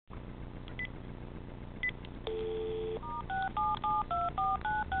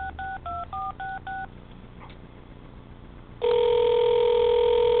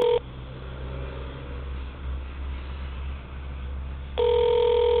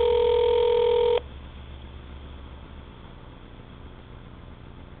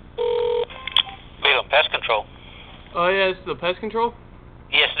this the Pest Control?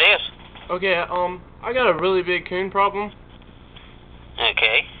 Yes, it is. Okay, I got a really big coon problem.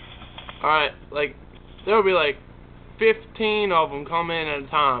 Okay. Alright, like, there'll be like 15 of them come in at a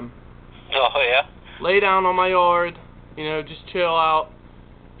time. Oh, yeah? Lay down on my yard, you know, just chill out.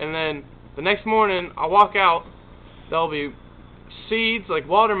 And then the next morning, I walk out, there'll be seeds, like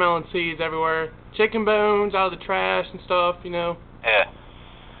watermelon seeds everywhere. Chicken bones out of the trash and stuff, you know. Yeah.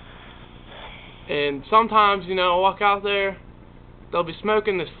 And sometimes, you know, I walk out there, they'll be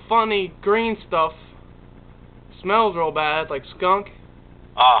smoking this funny green stuff. Smells real bad, like skunk.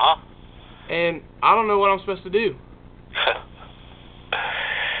 Uh-huh. And I don't know what I'm supposed to do.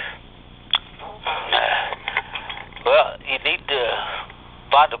 Well, you need to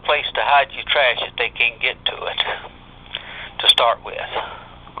find a place to hide your trash if they can't get to it, to start with.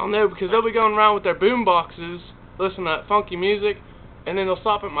 I don't know, because they'll be going around with their boom boxes, listening to that funky music, and then they'll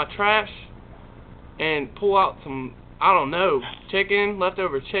stop at my trash and pull out some, I don't know, chicken,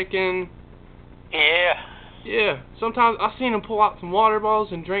 leftover chicken. Yeah. Yeah. Sometimes I've seen them pull out some water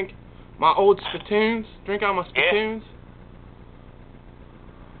bottles and drink my old spittoons, drink out my spittoons.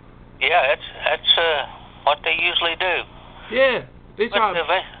 Yeah, that's what they usually do. Yeah. They try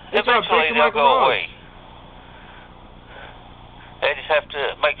eventually they'll go away. They just have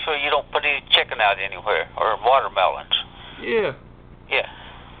to make sure you don't put any chicken out anywhere, or watermelons. Yeah. Yeah.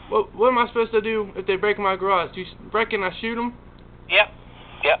 What am I supposed to do if they break my garage? Do you reckon I shoot them? Yep.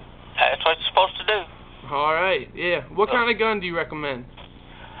 Yep. That's what you're supposed to do. Alright, yeah. What kind of gun do you recommend?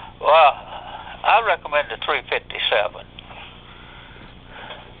 Well, I recommend the 357.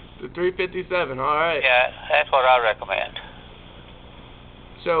 The 357, alright. Yeah, that's what I recommend.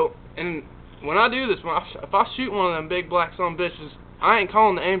 So, and when I do this, if I shoot one of them big black son of bitches, I ain't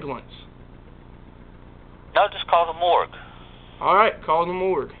calling the ambulance. No, just call the morgue. Alright, call the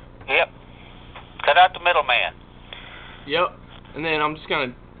morgue. Yep. Cut out the middleman. Yep. And then I'm just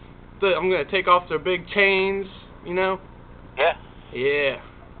gonna take off their big chains, you know? Yeah. Yeah.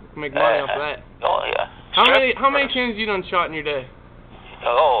 Make money off that. Oh, yeah. How many chains you done shot in your day?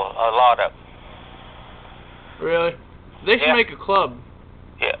 Oh, a lot of them. Really? They should make a club.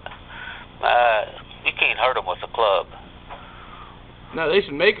 Yeah. You can't hurt them with a club. No, they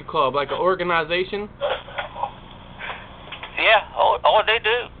should make a club, like an organization. Yeah. Oh, they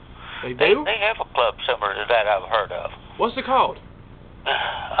do. They do? They have a club similar to that I've heard of. What's it called?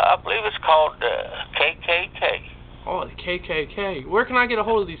 I believe it's called KKK. Oh, the KKK. Where can I get a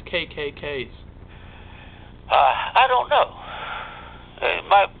hold of these KKKs? I don't know. They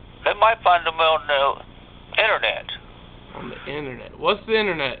might find them on the internet. On the internet. What's the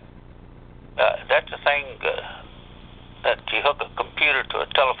internet? That's a thing that you hook a computer to a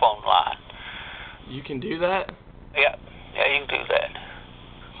telephone line. You can do that? Yeah. Yeah, you can do that.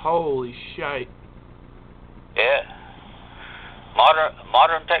 Holy shite. Yeah.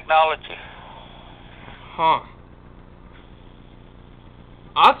 Modern technology. Huh.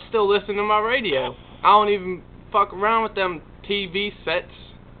 I'd still listen to my radio. I don't even fuck around with them TV sets.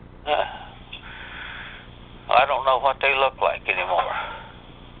 I don't know what they look like anymore.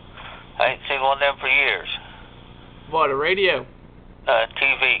 I ain't seen one of them for years. What, a radio?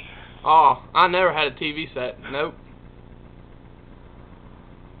 TV. Oh, I never had a TV set. Nope.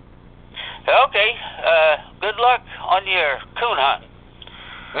 Okay. Good luck on your coon hunt.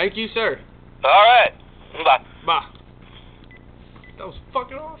 Thank you, sir. All right. Bye. Bye. That was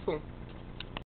fucking awesome.